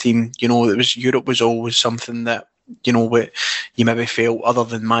 Advocates team, Europe was always something that what you maybe felt, other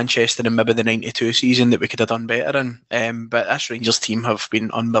than Manchester and maybe the 92 season, that we could have done better in. But this Rangers team have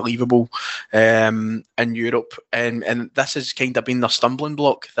been unbelievable in Europe, and this has kind of been their stumbling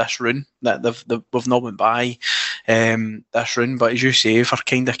block, this run that we've not went by this run. But as you say, if our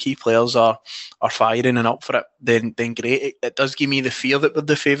kind of key players are firing and up for it, then great. It does give me the fear that we're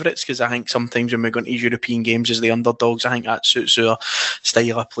the favourites, because I think sometimes when we go into European games as the underdogs, I think that suits our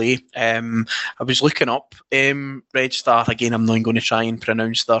style of play. I was looking up Red Star again. I'm not going to try and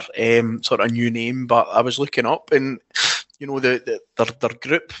pronounce their sort of new name, but I was looking up, and their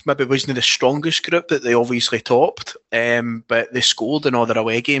group maybe wasn't the strongest group that they obviously topped, but they scored in all their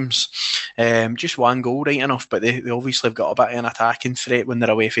away games. Just one goal, right enough, but they obviously have got a bit of an attacking threat when they're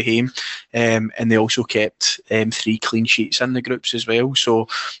away from home, and they also kept 3 clean sheets in the groups as well. So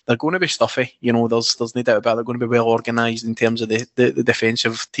they're going to be stuffy. There's no doubt about it. They're going to be well organised in terms of the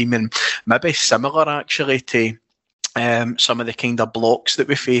defensive team, and maybe similar actually to some of the kind of blocks that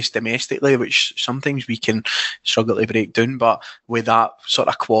we face domestically, which sometimes we can struggle to break down, but with that sort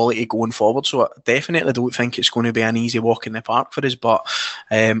of quality going forward. So I definitely don't think it's going to be an easy walk in the park for us, but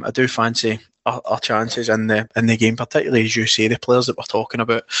I do fancy our chances in the game, particularly as you say, the players that we're talking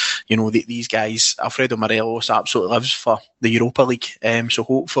about. These guys, Alfredo Morelos absolutely lives for the Europa League, so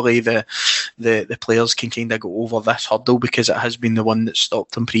hopefully the players can kind of go over this hurdle, because it has been the one that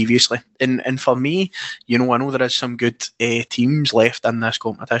stopped them previously. And for me, I know there is some good teams left in this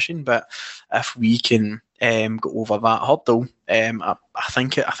competition, but if we can go over that hurdle, I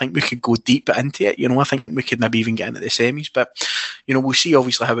think we could go deep into it. I think we could maybe even get into the semis, but we'll see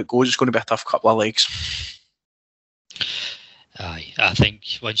obviously how it goes. It's going to be a tough couple of legs. Aye, I think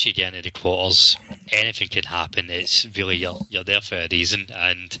once you get into the quarters, anything can happen. It's really you're there for a reason,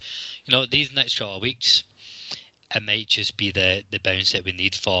 and these next couple of weeks, it might just be the bounce that we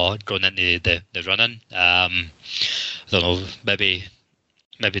need for going into the run-in. I don't know, maybe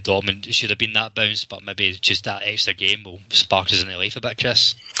Dortmund should have been that bounce, but maybe just that extra game will spark us into life a bit,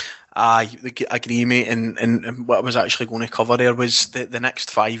 Chris. I agree, mate. And what I was actually going to cover there was the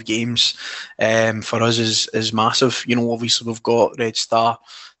next 5 games for us is massive. Obviously we've got Red Star,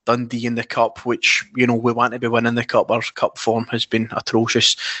 Dundee in the Cup, which, we want to be winning the Cup. Our Cup form has been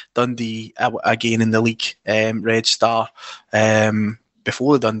atrocious. Dundee again in the league, Red Star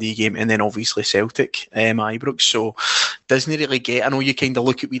before the Dundee game, and then obviously Celtic, Ibrox. So doesn't really get, I know you kind of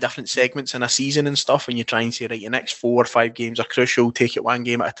look at different segments in a season and stuff, and you try and say, right, your next 4 or 5 games are crucial, take it one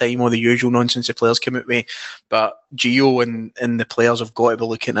game at a time, all the usual nonsense the players come out with. But Gio and the players have got to be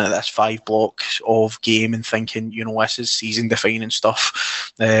looking at this 5 blocks of game and thinking, this is season defining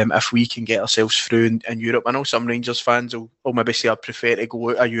stuff. If we can get ourselves through in Europe, I know some Rangers fans will maybe say I'd prefer to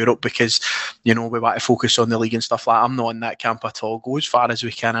go out of Europe because we want to focus on the league and stuff like that. I'm not in that camp at all. Go as far as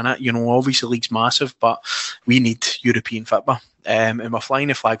we can in it. Obviously the league's massive, but we need European football. And we're flying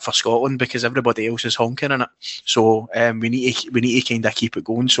the flag for Scotland because everybody else is honking in it. So we need to kind of keep it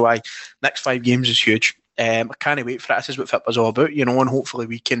going. So next 5 games is huge. I can't wait for it. This is what football's all about, and hopefully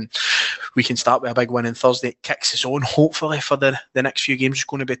we can start with a big win on Thursday. It kicks us on, hopefully, for the next few games. It's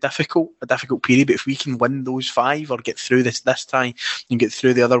going to be a difficult period, but if we can win those 5 or get through this tie and get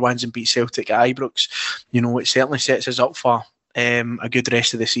through the other ones and beat Celtic at Ibrox, it certainly sets us up for a good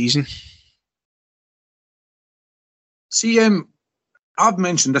rest of the season. See, I've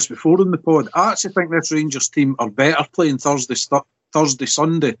mentioned this before in the pod. I actually think this Rangers team are better playing Thursday,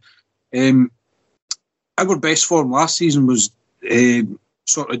 Sunday. Our best form last season was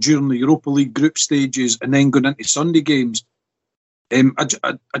sort of during the Europa League group stages and then going into Sunday games.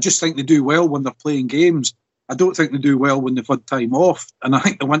 I just think they do well when they're playing games. I don't think they do well when they've had time off, and I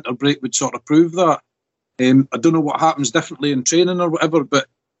think the winter break would sort of prove that. I don't know what happens differently in training or whatever, but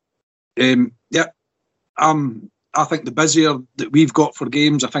I think the busier that we've got for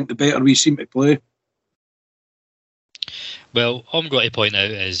games, I think the better we seem to play. Well, all I'm going to point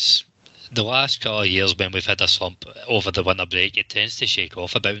out is the last couple of years when we've had a slump over the winter break, it tends to shake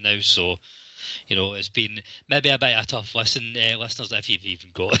off about now. So, it's been maybe a bit of a tough listen, listeners, if you've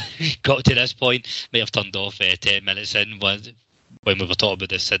even got to this point. May have turned off 10 minutes in when we were talking about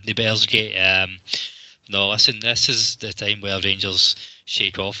the Sydney Bears gate. No, listen, this is the time where Rangers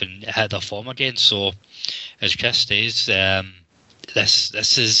shake off and hit their form again. So, as Chris says, this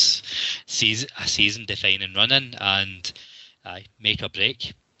is a season-defining run-in and make or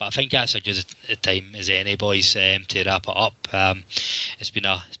break. But I think that's a good time as any, boys, to wrap it up. It's been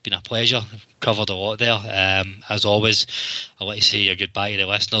a pleasure. Covered a lot there. As always, I'd like to say a goodbye to the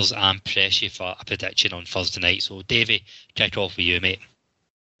listeners and press you for a prediction on Thursday night. So, Davey, kick off with you, mate.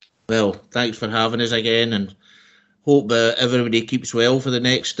 Well, thanks for having us again, and hope everybody keeps well for the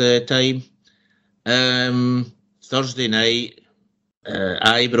next time. Thursday night,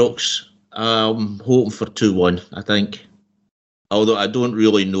 Ibrox. I'm hoping for 2-1, I think. Although I don't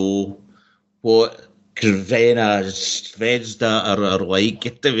really know what Zvezda are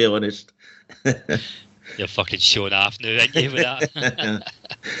like, to be honest. You're fucking showing off now, aren't you, with that?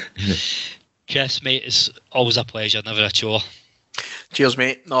 Chris, mate, it's always a pleasure, never a chore. Cheers,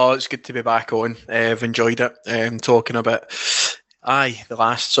 mate. No, it's good to be back on. I've enjoyed it. Talking about the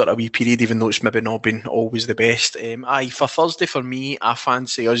last sort of wee period, even though it's maybe not been always the best. For Thursday, for me, I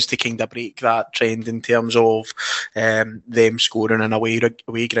fancy us to kind of break that trend in terms of them scoring in away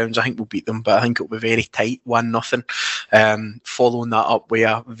grounds. I think we'll beat them, but I think it'll be very tight, 1-0. Following that up with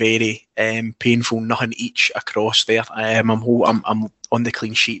a very painful 0 each across there. I'm on the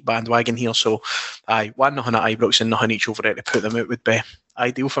clean sheet bandwagon here, so 1-0 at Ibrox and 0 each over there to put them out would be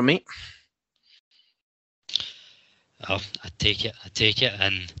ideal for me. Oh, I take it,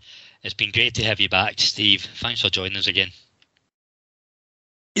 and it's been great to have you back, Steve. Thanks for joining us again.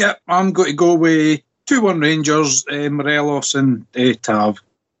 Yeah, I'm going to go with 2-1 Rangers, Morelos and Tav.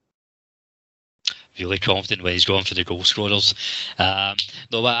 Really confident when he's going for the goal scorers. No,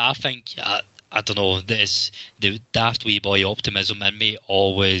 but I think, I don't know, there's the daft wee boy optimism in me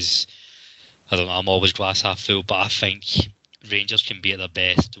always, I don't know, I'm always glass half full, but I think Rangers can be at their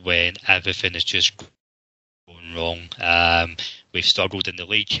best when everything is just going wrong. We've struggled in the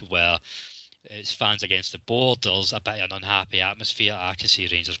league where it's fans against the board. There's a bit of an unhappy atmosphere. I can see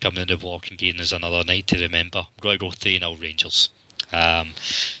Rangers coming in the walking game as another night to remember. I'm going to go 3-0 Rangers.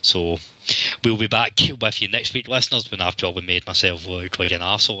 So we'll be back with you next week, listeners, when I've probably made myself look like an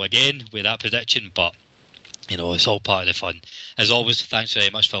arsehole again with that prediction, but it's all part of the fun. As always, thanks very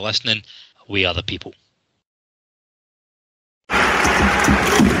much for listening. We are the people.